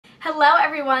Hello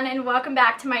everyone and welcome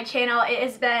back to my channel. It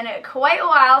has been quite a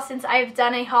while since I've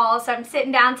done a haul, so I'm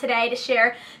sitting down today to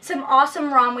share some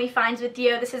awesome ROMWE finds with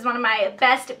you. This is one of my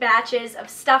best batches of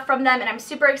stuff from them and I'm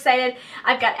super excited.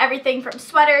 I've got everything from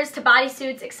sweaters to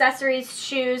bodysuits, accessories,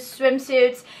 shoes,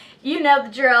 swimsuits. You know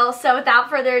the drill, so without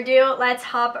further ado, let's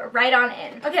hop right on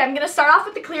in. Okay, I'm going to start off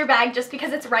with the clear bag just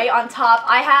because it's right on top.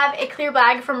 I have a clear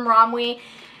bag from ROMWE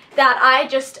that I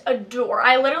just adore.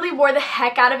 I literally wore the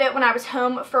heck out of it when I was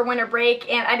home for winter break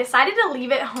and I decided to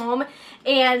leave it home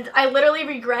and I literally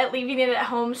regret leaving it at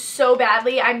home so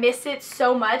badly. I miss it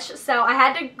so much, so I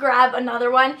had to grab another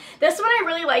one. This one I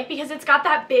really like because it's got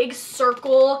that big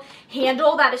circle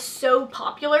handle that is so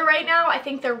popular right now. I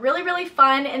think they're really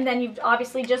fun, and then you've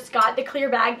obviously just got the clear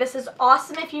bag. This is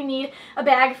awesome if you need a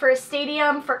bag for a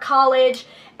stadium, for college,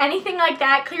 anything like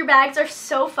that. Clear bags are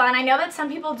so fun. I know that some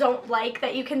people don't like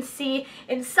that you can see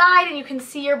inside and you can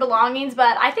see your belongings,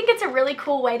 but I think it's a really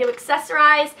cool way to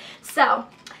accessorize. So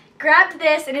grabbed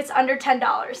this and it's under $10.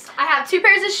 I have two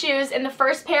pairs of shoes and the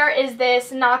first pair is this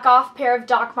knockoff pair of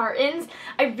Doc Martens.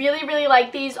 I really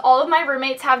like these. All of my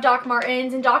roommates have Doc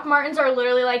Martens and Doc Martens are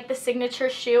literally like the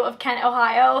signature shoe of Kent,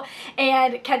 Ohio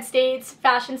and Kent State's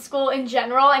fashion school in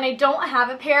general, and I don't have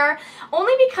a pair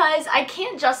only because I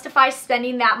can't justify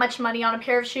spending that much money on a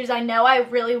pair of shoes. I know I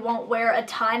really won't wear a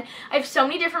ton. I have so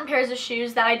many different pairs of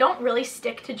shoes that I don't really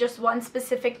stick to just one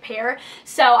specific pair,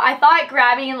 so I thought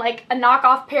grabbing like a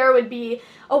knockoff pair would be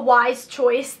a wise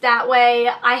choice. That way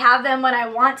I have them when I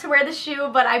want to wear the shoe,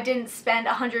 but I didn't spend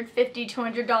 $150,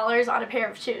 $200 on a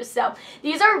pair of shoes. So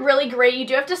these are really great. You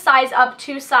do have to size up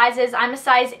 2 sizes. I'm a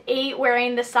size 8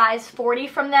 wearing the size 40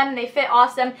 from them, and they fit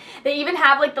awesome. They even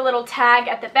have like the little tag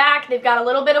at the back. They've got a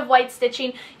little bit of white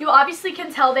stitching. You obviously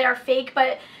can tell they are fake,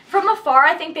 but from afar,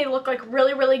 I think they look like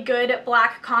really good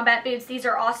black combat boots. These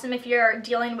are awesome if you're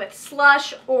dealing with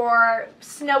slush or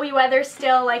snowy weather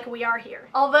still like we are here.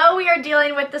 Although we are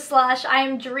dealing with the slush, I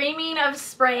am dreaming of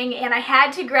spring and I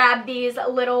had to grab these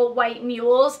little white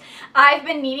mules. I've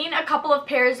been needing a couple of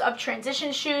pairs of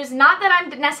transition shoes. Not that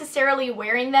I'm necessarily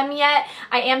wearing them yet.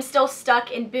 I am still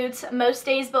stuck in boots most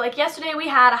days, but like yesterday we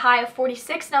had a high of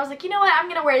 46 and I was like, you know what, I'm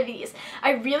gonna wear these.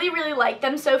 I really like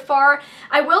them so far.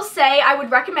 I will say I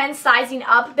would recommend sizing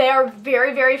up. They are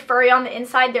very furry on the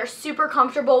inside. They're super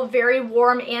comfortable, very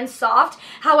warm and soft.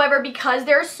 However, because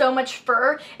there's so much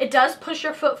fur, it does push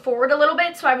your foot forward a little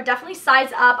bit, so I would definitely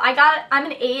size up. I'm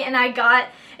an 8 and I got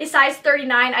a size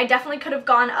 39. I definitely could have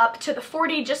gone up to the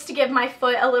 40 just to give my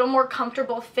foot a little more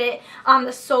comfortable fit on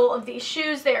the sole of these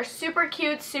shoes. They are super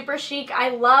cute, super chic. I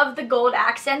love the gold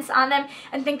accents on them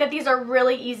and think that these are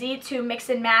really easy to mix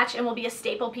and match and will be a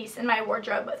staple piece in my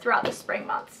wardrobe throughout the spring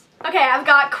months. Okay, I've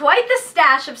got quite the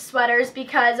stash of sweaters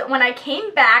because when I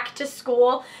came back to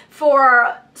school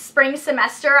for spring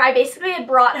semester, I basically had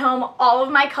brought home all of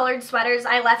my colored sweaters.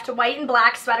 I left white and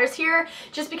black sweaters here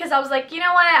just because I was like, you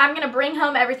know what, I'm going to bring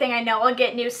home everything I know. I'll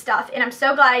get new stuff, and I'm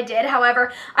so glad I did.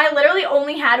 However, I literally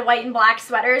only had white and black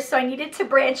sweaters, so I needed to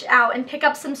branch out and pick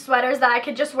up some sweaters that I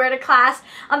could just wear to class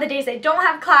on the days I don't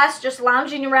have class, just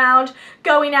lounging around,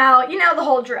 going out, you know, the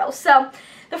whole drill. So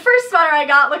the first sweater I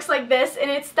got looks like this, and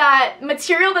it's that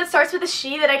material that starts with a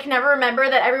she that I can never remember,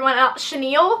 that everyone else,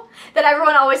 chenille, that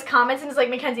everyone always comments and is like,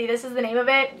 Mackenzie, this is the name of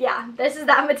it. Yeah, this is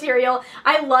that material.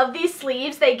 I love these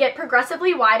sleeves. They get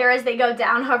progressively wider as they go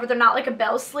down. However, they're not like a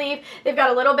bell sleeve. They've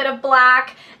got a little bit of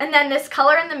black, and then this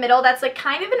color in the middle that's like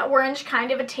kind of an orange,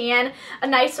 kind of a tan, a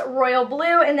nice royal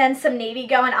blue, and then some navy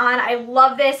going on. I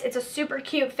love this. It's a super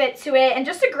cute fit to it, and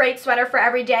just a great sweater for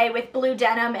every day with blue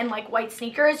denim and like white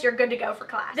sneakers. You're good to go for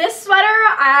class. This sweater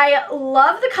I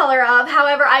love the color of.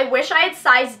 However, I wish I had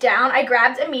sized down. I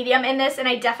grabbed a medium in this and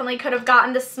I definitely could have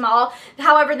gotten the small.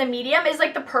 However, the medium is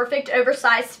like the perfect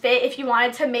oversized fit if you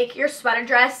wanted to make your sweater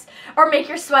dress or make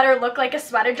your sweater look like a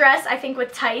sweater dress. I think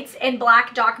with tights and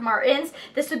black Doc Martens,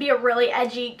 this would be a really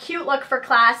edgy, cute look for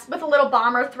class with a little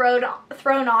bomber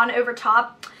thrown on over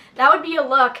top. That would be a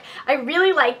look. I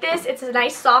really like this. It's a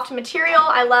nice soft material.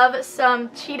 I love some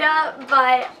cheetah,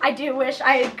 but I do wish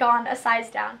I had gone a size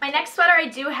down. My next sweater I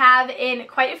do have in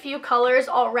quite a few colors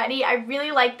already. I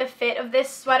really like the fit of this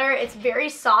sweater. It's very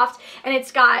soft and it's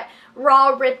got raw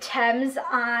ripped hems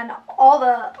on all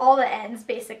the ends,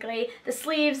 basically. The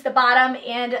sleeves, the bottom,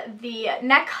 and the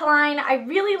neckline. I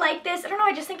really like this. I don't know,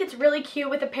 I just think it's really cute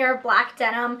with a pair of black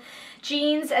denim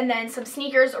jeans and then some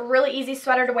sneakers. A really easy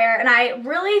sweater to wear, and I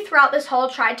really throughout this haul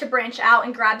tried to branch out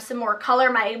and grab some more color.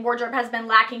 My wardrobe has been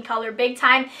lacking color big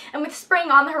time, and with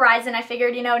spring on the horizon, I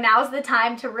figured, you know, now's the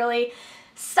time to really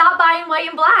stop buying white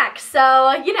and black.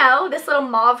 So, you know, this little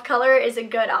mauve color is a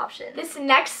good option. This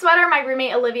next sweater, my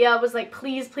roommate Olivia was like,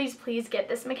 please, please, please get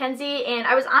this, Mackenzie. And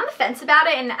I was on the fence about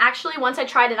it, and actually once I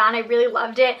tried it on, I really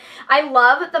loved it. I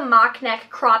love the mock neck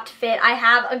cropped fit. I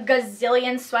have a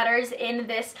gazillion sweaters in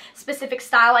this specific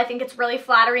style. I think it's really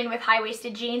flattering with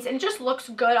high-waisted jeans, and it just looks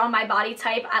good on my body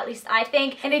type, at least I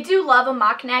think. And I do love a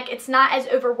mock neck. It's not as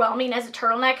overwhelming as a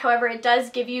turtleneck, however, it does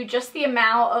give you just the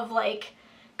amount of like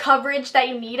coverage that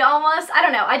you need almost. I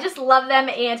don't know, I just love them.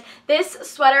 And this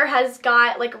sweater has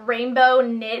got like rainbow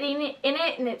knitting in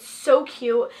it, and it's so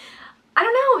cute. I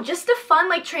don't know, just a fun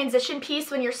like transition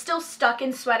piece when you're still stuck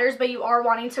in sweaters but you are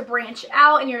wanting to branch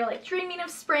out and you're like dreaming of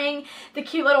spring. The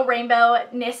cute little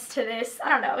rainbow-ness to this, I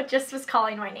don't know, it just was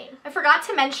calling my name. I forgot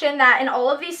to mention that in all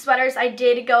of these sweaters I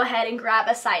did go ahead and grab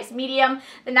a size medium.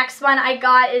 The next one I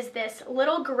got is this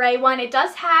little gray one. It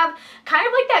does have kind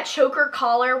of like that choker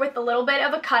collar with a little bit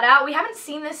of a cutout. We haven't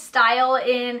seen this style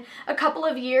in a couple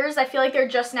of years. I feel like they're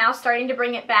just now starting to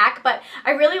bring it back, but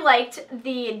I really liked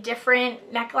the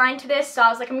different neckline to this. So I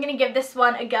was like, I'm going to give this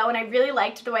one a go, and I really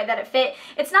liked the way that it fit.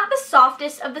 It's not the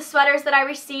softest of the sweaters that I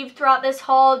received throughout this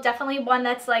haul. Definitely one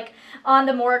that's like on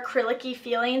the more acrylic-y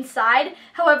feeling side.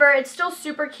 However, it's still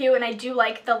super cute, and I do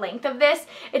like the length of this.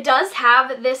 It does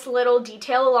have this little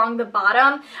detail along the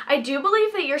bottom. I do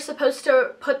believe that you're supposed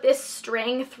to put this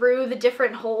string through the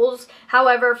different holes.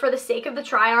 However, for the sake of the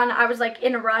try-on, I was like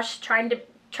in a rush trying to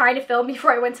film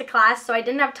before I went to class, so I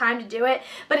didn't have time to do it,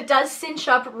 but it does cinch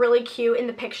up really cute in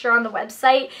the picture on the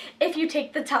website if you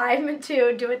take the time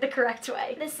to do it the correct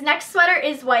way. This next sweater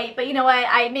is white, but you know what,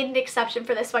 I made an exception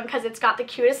for this one because it's got the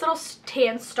cutest little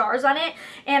tan stars on it,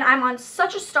 and I'm on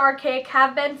such a star kick,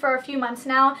 have been for a few months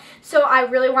now, so I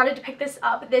really wanted to pick this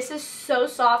up. This is so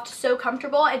soft, so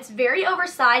comfortable. It's very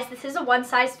oversized. This is a one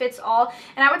size fits all,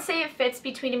 and I would say it fits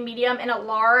between a medium and a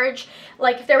large.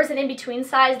 Like if there was an in-between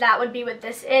size, that would be what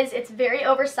this is. It's very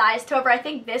oversized. However, I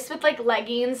think this with like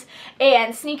leggings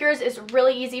and sneakers is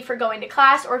really easy for going to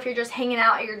class, or if you're just hanging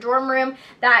out at your dorm room,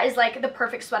 that is like the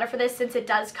perfect sweater for this, since it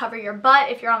does cover your butt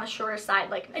if you're on the shorter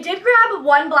side like me. I did grab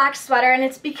one black sweater, and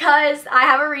it's because I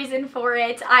have a reason for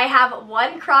it. I have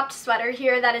one cropped sweater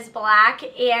here that is black,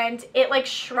 and it like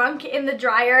shrunk in the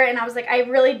dryer, and I was like, I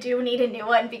really do need a new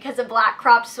one because a black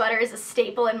cropped sweater is a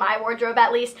staple in my wardrobe,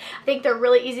 at least. I think they're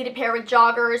really easy to pair with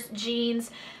joggers, jeans,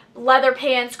 leather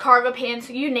pants, cargo pants,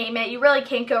 you name it. You really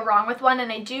can't go wrong with one.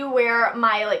 And I do wear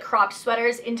my like cropped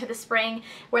sweaters into the spring,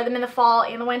 wear them in the fall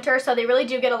and the winter, so they really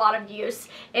do get a lot of use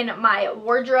in my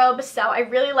wardrobe. So I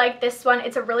really like this one.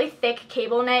 It's a really thick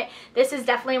cable knit. This is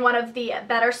definitely one of the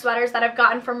better sweaters that I've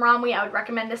gotten from ROMWE. I would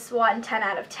recommend this one 10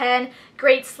 out of 10.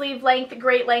 Great sleeve length,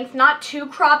 great length, not too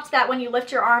cropped that when you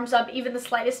lift your arms up even the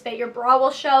slightest bit your bra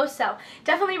will show, so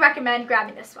definitely recommend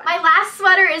grabbing this one. My last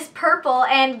sweater is purple,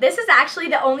 and this is actually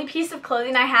the only piece of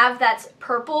clothing I have that's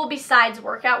purple besides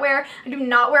workout wear. I do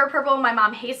not wear purple. My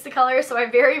mom hates the color, so I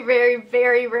very, very,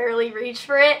 very rarely reach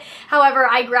for it. However,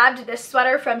 I grabbed this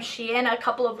sweater from Shein a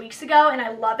couple of weeks ago, and I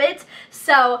love it.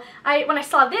 So when I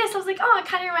saw this, I was like, oh, it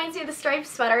kind of reminds me of the striped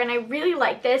sweater, and I really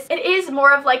like this. It is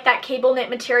more of like that cable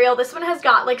knit material. This one has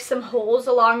got like some holes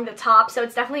along the top, so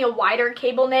it's definitely a wider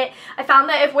cable knit. I found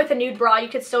that if with a nude bra, you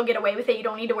could still get away with it. You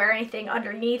don't need to wear anything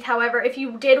underneath. However, if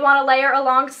you did want to layer a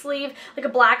long sleeve, like a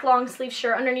black long sleeve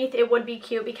shirt underneath, it would be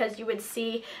cute because you would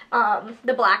see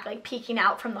the black like peeking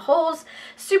out from the holes.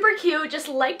 Super cute. Just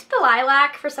liked the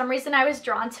lilac. For some reason I was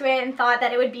drawn to it and thought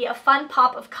that it would be a fun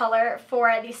pop of color for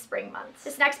these spring months.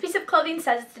 This next piece of clothing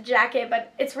says it's a jacket,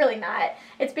 but it's really not.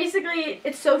 It's basically,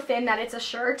 it's so thin that it's a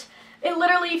shirt. It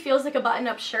literally feels like a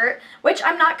button-up shirt, which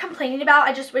I'm not complaining about.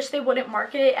 I just wish they wouldn't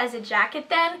market it as a jacket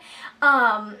then.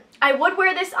 I would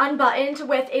wear this unbuttoned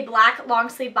with a black long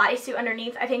sleeve bodysuit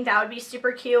underneath. I think that would be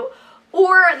super cute.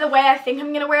 Or the way I think I'm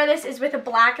going to wear this is with a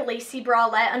black lacy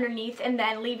bralette underneath and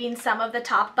then leaving some of the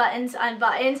top buttons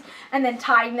unbuttoned and then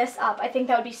tying this up. I think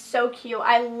that would be so cute.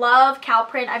 I love cow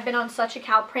print. I've been on such a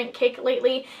cow print kick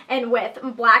lately, and with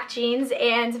black jeans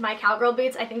and my cowgirl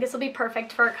boots, I think this will be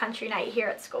perfect for a country night here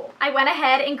at school. I went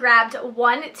ahead and grabbed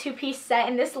one two-piece set,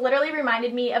 and this literally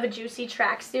reminded me of a Juicy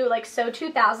tracksuit, like so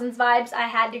 2000s vibes. I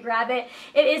had to grab it.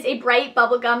 It is a bright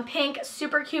bubblegum pink,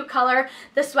 super cute color.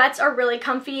 The sweats are really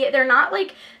comfy. They're not not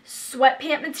like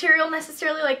sweatpant material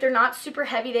necessarily, like they're not super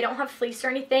heavy, they don't have fleece or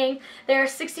anything. They're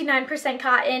 69%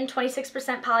 cotton,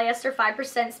 26% polyester, 5%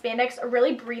 spandex, a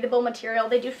really breathable material.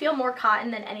 They do feel more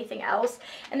cotton than anything else,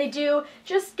 and they do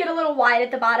just get a little wide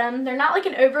at the bottom. They're not like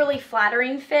an overly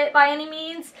flattering fit by any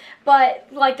means, but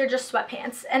like they're just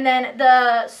sweatpants. And then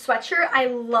the sweatshirt I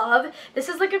love. This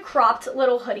is like a cropped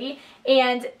little hoodie,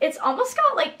 and it's almost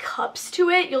got like cups to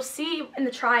it. You'll see in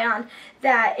the try on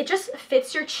that it just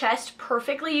fits your chest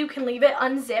perfectly. You can leave it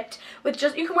unzipped with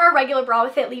just, you can wear a regular bra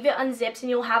with it, leave it unzipped, and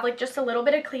you'll have like just a little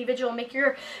bit of cleavage. It'll make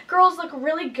your girls look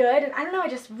really good. And I don't know, I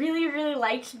just really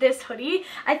liked this hoodie.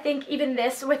 I think even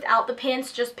this without the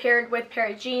pants, just paired with a pair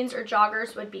of jeans or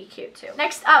joggers, would be cute too.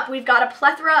 Next up, we've got a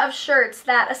plethora of shirts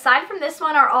that, aside from this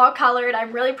one, are all colored.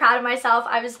 I'm really proud of myself.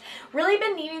 I was really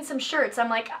been needing some shirts. I'm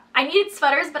like, I needed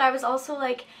sweaters, but I was also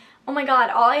like, oh my god,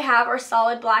 all I have are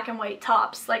solid black and white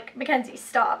tops. Like, MCKENZ,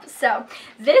 stop. So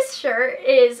this shirt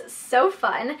is so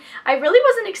fun. I really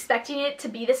wasn't expecting it to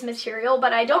be this material,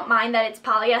 but I don't mind that it's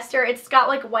polyester. It's got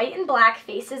like white and black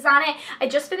faces on it. I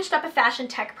just finished up a fashion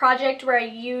tech project where I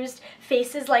used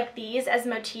faces like these as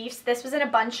motifs. This was in a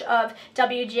bunch of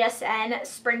WGSN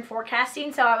spring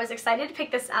forecasting, so I was excited to pick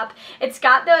this up. It's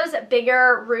got those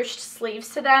bigger ruched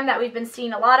sleeves to them that we've been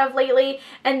seeing a lot of lately,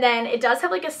 and then it does have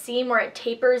like a seam where it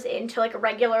tapers into like a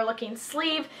regular looking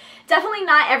sleeve. Definitely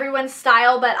not everyone's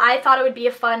style, but I thought it would be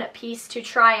a fun piece to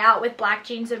try out with black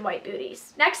jeans and white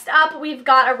booties. Next up, we've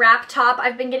got a wrap top.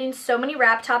 I've been getting so many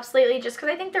wrap tops lately just because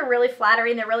I think they're really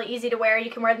flattering. They're really easy to wear.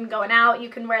 You can wear them going out. You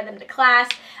can wear them to class.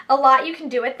 A lot you can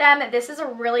do with them. This is a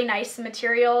really nice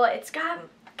material. It's got,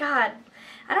 God,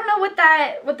 I don't know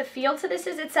what the feel to this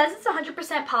is. It says it's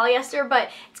 100% polyester, but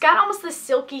it's got almost this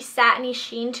silky satiny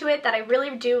sheen to it that I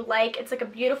really do like. It's like a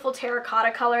beautiful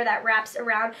terracotta color that wraps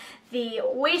around the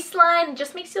waistline and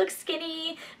just makes you look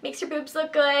skinny, makes your boobs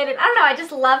look good. And I don't know, I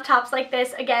just love tops like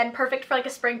this. Again, perfect for like a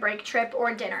spring break trip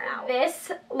or dinner out.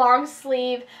 This long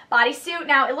sleeve bodysuit,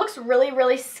 now it looks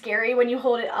really scary when you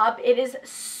hold it up. It is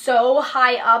so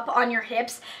high up on your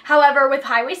hips. However, with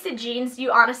high-waisted jeans,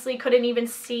 you honestly couldn't even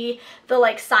see the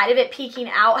like side of it peeking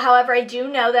out. However, I do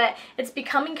know that it's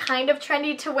becoming kind of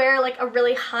trendy to wear like a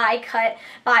really high cut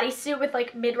bodysuit with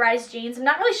like mid-rise jeans. I'm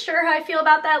not really sure how I feel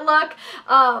about that look.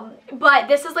 But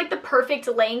this is like the perfect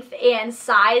length and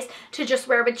size to just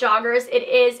wear with joggers. It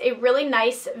is a really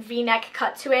nice v-neck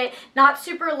cut to it. Not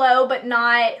super low, but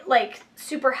not like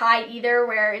super high either,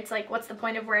 where it's like, what's the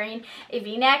point of wearing a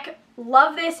v-neck?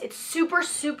 Love this. It's super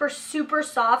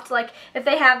soft. Like, if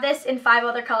they have this in 5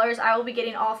 other colors, I will be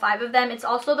getting all 5 of them. It's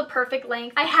also the perfect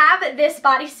length. I have this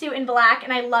bodysuit in black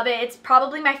and I love it. It's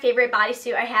probably my favorite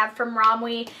bodysuit I have from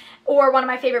ROMWE, or one of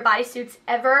my favorite bodysuits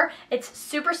ever. It's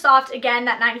super soft. Again,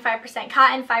 that 95%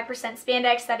 cotton, 5%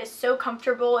 spandex. That is so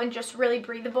comfortable and just really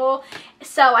breathable.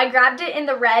 So I grabbed it in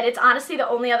the red. It's honestly the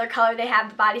only other color they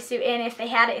have the bodysuit in. If they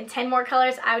had it in 10 more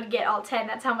colors, I would get all 10.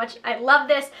 That's how much I love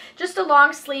this. Just a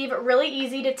long sleeve, really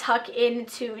easy to tuck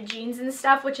into jeans and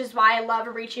stuff, which is why I love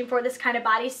reaching for this kind of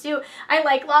bodysuit. I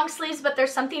like long sleeves, but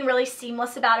there's something really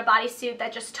seamless about a bodysuit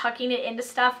that just tucking it into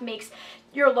stuff makes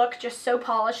your look just so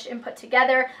polished and put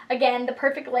together. Again, the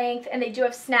perfect length, and they do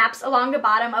have snaps along the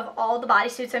bottom of all the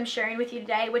bodysuits I'm sharing with you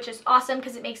today, which is awesome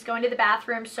because it makes going to the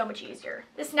bathroom so much easier.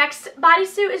 This next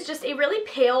bodysuit is just a really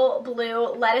pale blue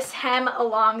lettuce hem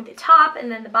along the top and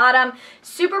then the bottom.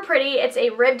 Super pretty. It's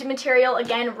a ribbed material.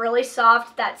 Again, really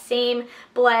soft, that same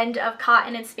blend of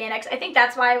cotton and spandex. I think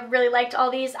that's why I really liked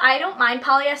all these. I don't mind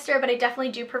polyester, but I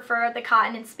definitely do prefer the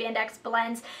cotton and spandex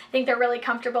blends. I think they're really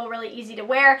comfortable, really easy to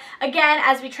wear. Again,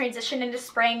 as we transition into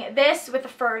spring, this with a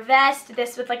fur vest,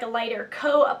 this with like a lighter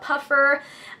coat, a puffer,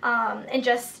 and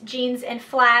just jeans and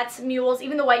flats, mules,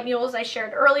 even the white mules I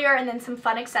shared earlier, and then some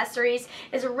fun accessories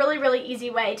is a really easy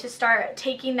way to start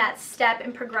taking that step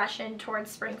in progression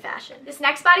towards spring fashion. This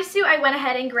next bodysuit I went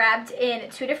ahead and grabbed in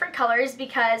 2 different colors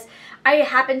because I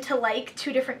happen to like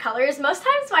 2 different colors. Most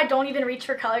times I don't even reach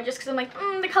for color just because I'm like,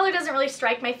 the color doesn't really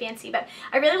strike my fancy, but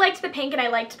I really liked the pink and I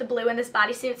liked the blue in this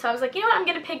bodysuit, so I was like, you know what, I'm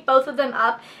gonna pick both of them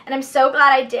up, and I'm so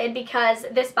glad I did because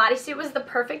this bodysuit was the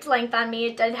perfect length on me.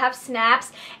 It did have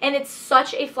snaps and it's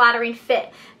such a flattering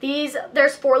fit.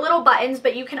 There's 4 little buttons,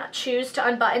 but you can choose to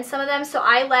unbutton some of them, so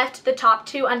I left the top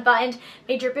 2 unbuttoned.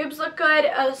 Made your boobs look good.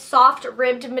 A soft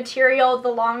ribbed material.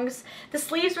 The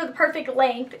sleeves were the perfect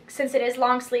length. Since it is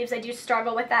long sleeves, I do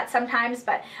struggle with that sometimes,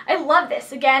 but I love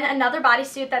this. Again, another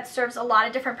bodysuit that serves a lot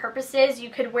of different purposes. You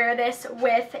could wear this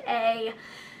with a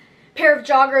pair of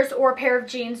joggers or a pair of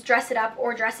jeans, dress it up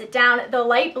or dress it down. The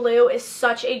light blue is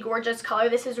such a gorgeous color.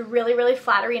 This is really, really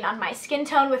flattering on my skin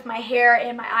tone with my hair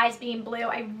and my eyes being blue.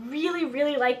 I really,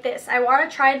 really like this. I want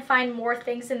to try and find more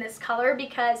things in this color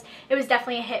because it was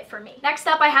definitely a hit for me. Next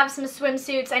up, I have some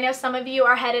swimsuits. I know some of you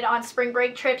are headed on spring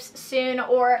break trips soon,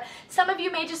 or some of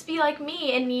you may just be like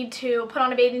me and need to put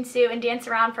on a bathing suit and dance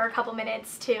around for a couple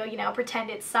minutes to, you know, pretend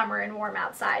it's summer and warm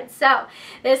outside. So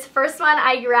this first one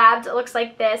I grabbed looks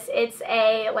like this. It's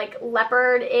a like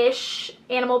leopard-ish,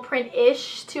 animal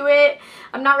print-ish to it.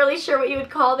 I'm not really sure what you would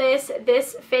call this.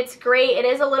 This fits great. It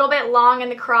is a little bit long in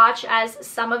the crotch, as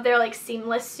some of their like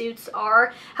seamless suits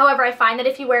are. However, I find that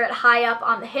if you wear it high up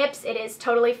on the hips, it is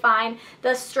totally fine.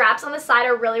 The straps on the side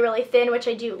are really, really thin, which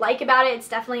I do like about it. It's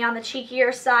definitely on the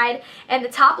cheekier side. And the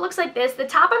top looks like this. The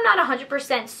top I'm not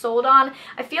 100% sold on.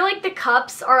 I feel like the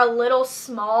cups are a little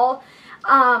small.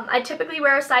 I typically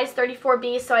wear a size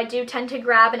 34B, so I do tend to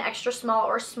grab an extra small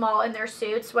or small in their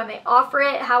suits when they offer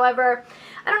it. However,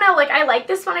 I don't know, like I like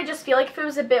this one. I just feel like if it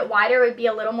was a bit wider, it would be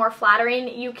a little more flattering.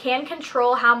 You can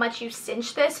control how much you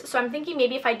cinch this, so I'm thinking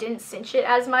maybe if I didn't cinch it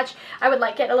as much, I would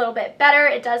like it a little bit better.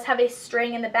 It does have a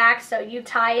string in the back, so you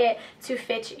tie it to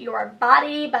fit your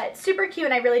body, but super cute,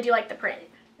 and I really do like the print.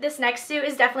 This next suit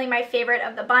is definitely my favorite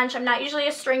of the bunch. I'm not usually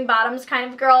a string bottoms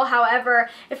kind of girl. However,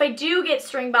 if I do get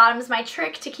string bottoms, my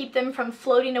trick to keep them from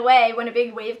floating away when a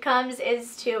big wave comes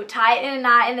is to tie it in a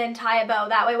knot and then tie a bow.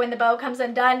 That way when the bow comes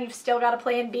undone, you've still got a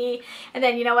plan B. And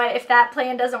then you know what, if that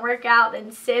plan doesn't work out,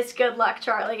 then sis, good luck,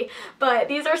 Charlie. But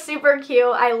these are super cute.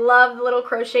 I love the little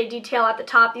crochet detail at the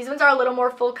top. These ones are a little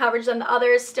more full coverage than the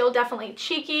others. Still definitely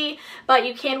cheeky, but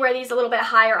you can wear these a little bit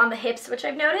higher on the hips, which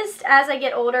I've noticed as I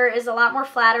get older is a lot more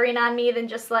flattering on me than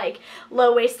just like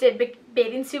low-waisted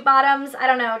bathing suit bottoms. I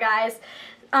don't know, guys.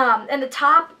 And the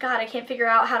top, God, I can't figure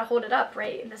out how to hold it up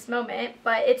right in this moment,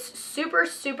 but it's super,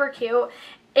 super cute.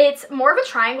 It's more of a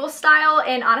triangle style,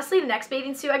 and honestly the next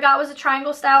bathing suit I got was a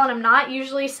triangle style, and I'm not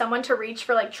usually someone to reach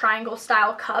for like triangle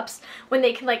style cups when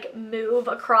they can like move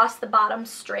across the bottom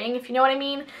string, if you know what I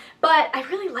mean. But I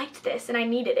really liked this and I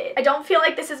needed it. I don't feel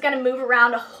like this is going to move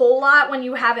around a whole lot when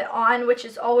you have it on, which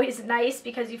is always nice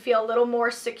because you feel a little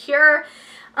more secure.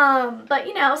 But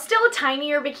you know, still a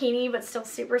tinier bikini, but still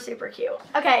super, super cute.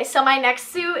 Okay, so my next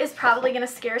suit is probably gonna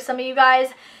scare some of you guys.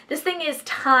 This thing is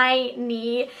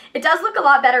tiny. It does look a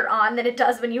lot better on than it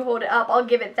does when you hold it up, I'll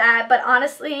give it that, but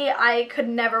honestly, I could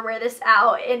never wear this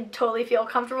out and totally feel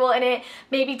comfortable in it.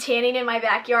 Maybe tanning in my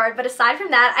backyard, but aside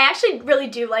from that, I actually really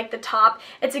do like the top.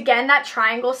 It's again that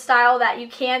triangle style that you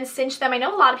can cinch them. I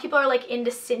know a lot of people are like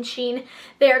into cinching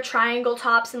their triangle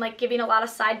tops and like giving a lot of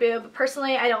side boob.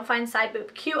 Personally, I don't find side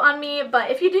boob cute on me,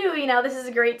 but if you do, you know, this is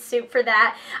a great suit for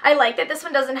that. I like that this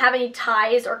one doesn't have any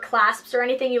ties or clasps or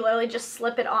anything. You literally just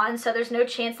slip it on, so there's no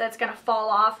chance that's gonna fall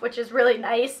off, which is really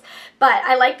nice. But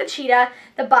I like the cheetah.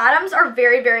 The bottoms are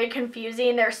very, very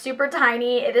confusing. They're super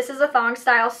tiny. This is a thong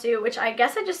style suit, which I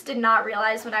guess I just did not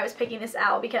realize when I was picking this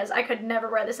out because I could never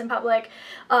wear this in public,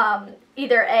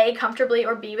 either A, comfortably,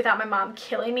 or B, without my mom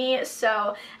killing me.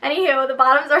 So anywho, the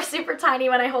bottoms are super tiny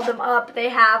when I hold them up. They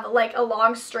have like a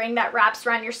long string that wraps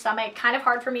around your stomach. Kind of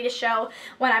hard for me to show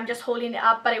when I'm just holding it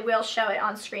up, but I will show it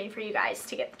on screen for you guys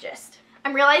to get the gist.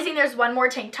 I'm realizing there's one more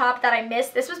tank top that I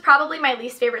missed. This was probably my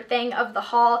least favorite thing of the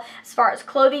haul as far as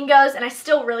clothing goes, and I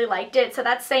still really liked it, so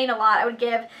that's saying a lot. I would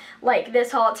give like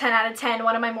this haul a 10 out of 10,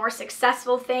 one of my more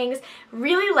successful things.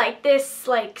 Really like this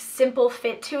like simple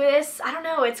fit to this. I don't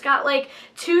know, it's got like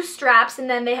two straps and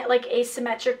then they like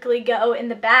asymmetrically go in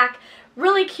the back.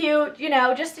 Really cute, you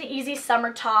know, just an easy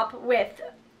summer top with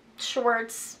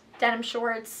shorts, denim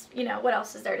shorts, you know, what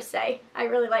else is there to say? I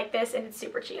really like this and it's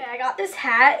super cheap. Okay, I got this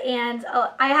hat and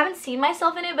I haven't seen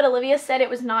myself in it, but Olivia said it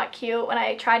was not cute when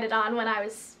I tried it on when I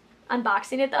was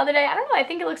unboxing it the other day. I don't know, I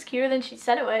think it looks cuter than she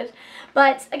said it would.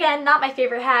 But again, not my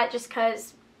favorite hat just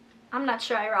because I'm not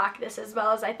sure I rock this as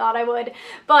well as I thought I would.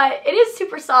 But it is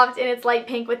super soft and it's light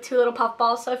pink with two little puff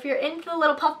balls. So if you're into the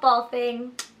little puff ball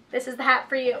thing, this is the hat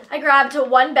for you. I grabbed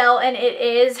one belt and it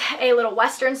is a little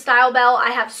Western style belt.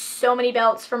 I have so many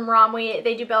belts from ROMWE.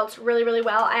 They do belts really, really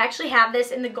well. I actually have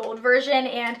this in the gold version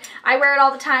and I wear it all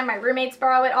the time. My roommates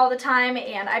borrow it all the time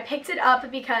and I picked it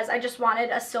up because I just wanted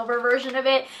a silver version of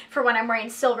it for when I'm wearing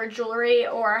silver jewelry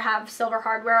or have silver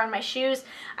hardware on my shoes.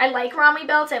 I like ROMWE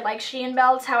belts. I like Shein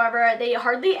belts. However, they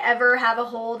hardly ever have a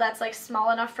hole that's like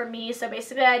small enough for me. So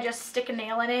basically I just stick a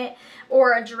nail in it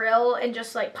or a drill and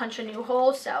just like punch a new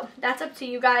hole. So that's up to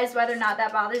you guys whether or not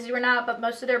that bothers you or not, but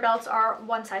most of their belts are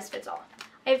one size fits all.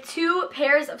 I have 2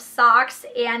 pairs of socks,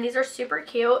 and these are super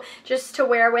cute just to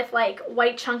wear with like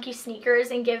white chunky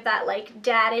sneakers and give that like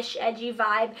daddish edgy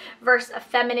vibe versus a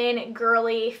feminine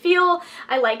girly feel.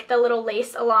 I like the little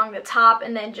lace along the top,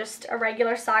 and then just a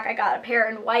regular sock. I got a pair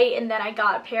in white and then I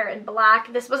got a pair in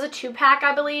black. This was a 2-pack,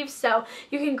 I believe, so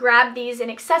you can grab these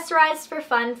and accessorize for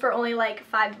fun for only like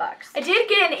 $5. I did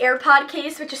get an AirPod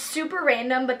case, which is super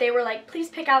random, but they were like, please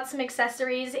pick out some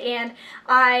accessories, and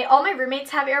all my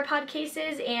roommates have AirPod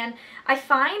cases, and I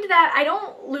find that I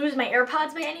don't lose my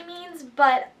AirPods by any means,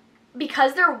 but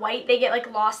because they're white, they get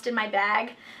like lost in my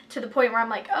bag to the point where I'm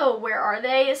like, oh, where are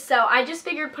they? So I just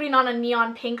figured putting on a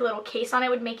neon pink little case on it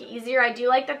would make it easier. I do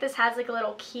like that this has like a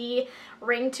little key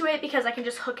ring to it because I can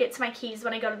just hook it to my keys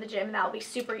when I go to the gym, and that will be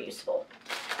super useful.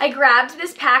 I grabbed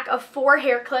this pack of 4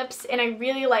 hair clips, and I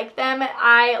really like them.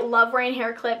 I love wearing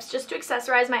hair clips just to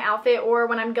accessorize my outfit or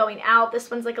when I'm going out.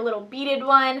 This one's like a little beaded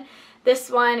one.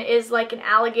 This one is like an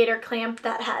alligator clamp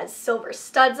that has silver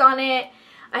studs on it.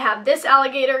 I have this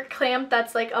alligator clamp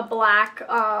that's like a black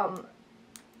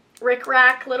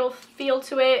rickrack little feel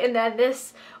to it, and then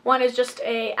this one is just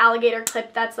a alligator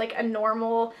clip that's like a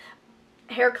normal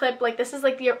hair clip. Like this is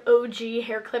like the OG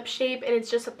hair clip shape, and it's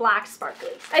just a black sparkly.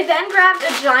 I then grabbed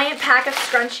a giant pack of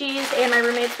scrunchies, and my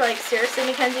roommates were like, seriously,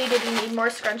 Mackenzie, did you need more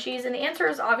scrunchies? And the answer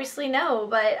is obviously no,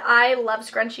 but I love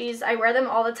scrunchies. I wear them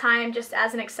all the time just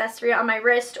as an accessory on my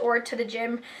wrist or to the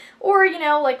gym, or you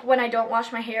know, like when I don't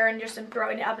wash my hair and just am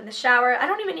throwing it up in the shower. I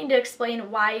don't even need to explain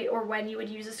why or when you would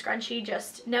use a scrunchie.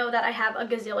 Just know that I have a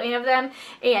gazillion of them,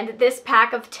 and this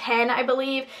pack of 10, I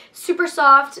believe, super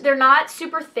soft. They're not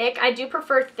super thick. I do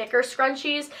prefer thicker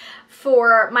scrunchies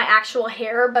for my actual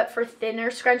hair, but for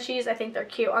thinner scrunchies, I think they're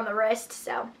cute on the wrist.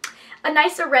 So a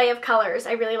nice array of colors.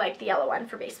 I really like the yellow one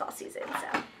for baseball season.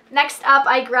 So next up,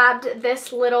 I grabbed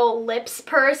this little lips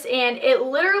purse, and it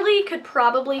literally could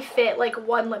probably fit like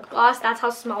 1 lip gloss. That's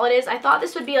how small it is. I thought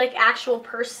this would be like actual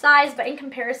purse size, but in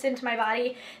comparison to my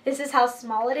body, this is how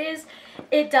small it is.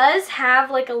 It does have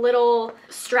like a little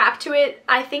strap to it.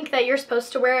 I think that you're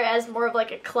supposed to wear it as more of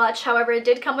like a clutch. However, it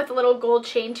did come with a little gold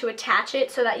chain to attach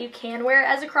it so that you can wear it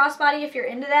as a crossbody if you're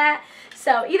into that.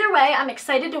 So either way, I'm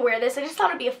excited to wear this. I just thought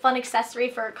it'd be a fun accessory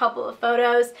for a couple of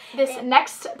photos. This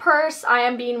next purse, I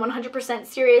am being 100%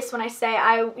 serious when I say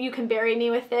you can bury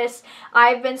me with this.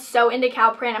 I've been so into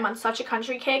cow print. I'm on such a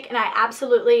country kick, and I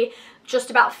absolutely just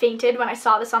about fainted when I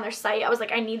saw this on their site. I was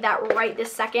like, I need that right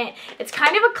this second. It's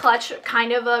kind of a clutch,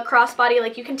 kind of a crossbody.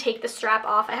 Like you can take the strap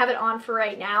off. I have it on for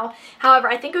right now. However,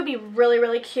 I think it would be really,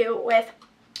 really cute with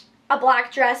a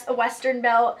black dress, a western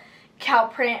belt, cow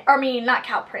print, or I mean, not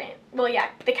cow print. Well, yeah,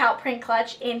 the cow print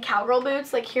clutch and cowgirl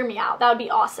boots. Like, hear me out. That would be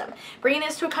awesome. Bringing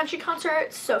this to a country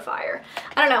concert, so fire.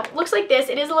 I don't know. Looks like this.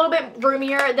 It is a little bit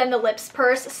roomier than the lips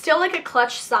purse. Still like a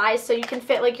clutch size, so you can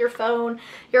fit like your phone,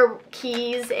 your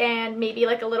keys, and maybe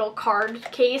like a little card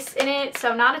case in it.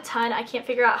 So not a ton. I can't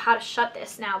figure out how to shut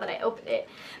this now that I opened it.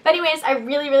 But anyways, I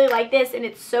really, really like this, and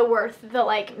it's so worth the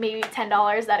like maybe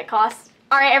 $10 that it costs.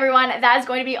 Alright everyone, that is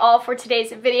going to be all for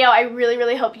today's video. I really,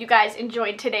 really hope you guys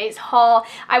enjoyed today's haul.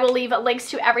 I will leave links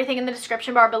to everything in the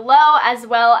description bar below, as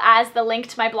well as the link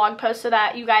to my blog post so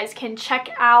that you guys can check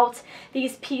out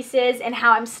these pieces and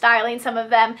how I'm styling some of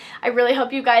them. I really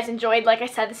hope you guys enjoyed. Like I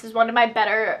said, this is one of my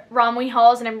better ROMWE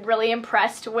hauls, and I'm really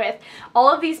impressed with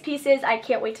all of these pieces. I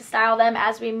can't wait to style them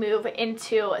as we move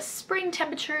into spring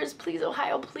temperatures. Please,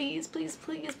 Ohio, please, please,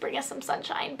 please bring us some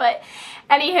sunshine. But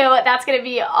anywho, that's going to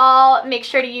be all. Make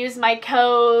sure to use my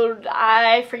code,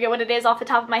 I forget what it is off the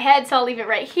top of my head, so I'll leave it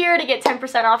right here to get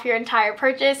 10% off your entire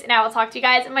purchase, and I will talk to you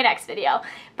guys in my next video.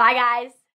 Bye guys!